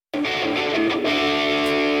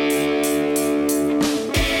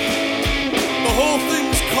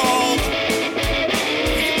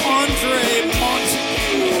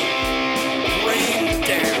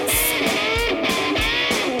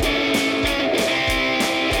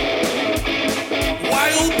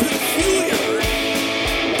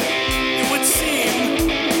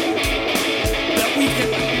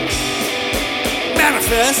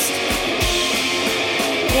test.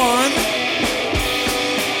 One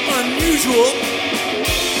unusual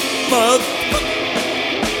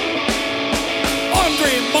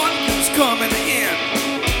Andre Markus coming in.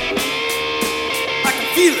 I can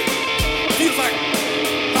feel it. It feels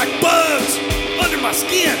like bugs under my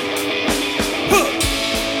skin. Huh.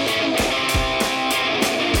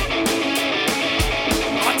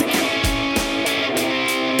 Hot to kill.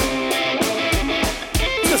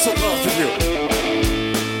 Just so love to do it.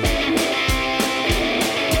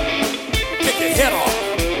 Take your head off.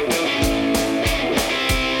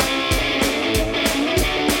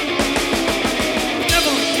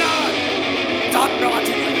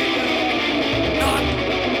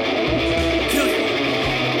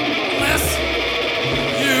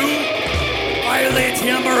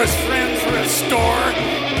 Him or his friends or his store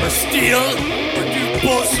or steal or do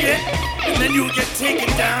bullshit, and then you'll get taken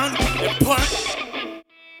down and punched.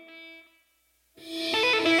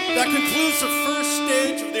 That concludes the first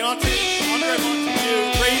stage of the Andre Montague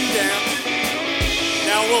Raindance.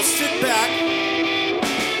 Now we'll sit back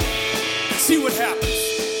and see what happens.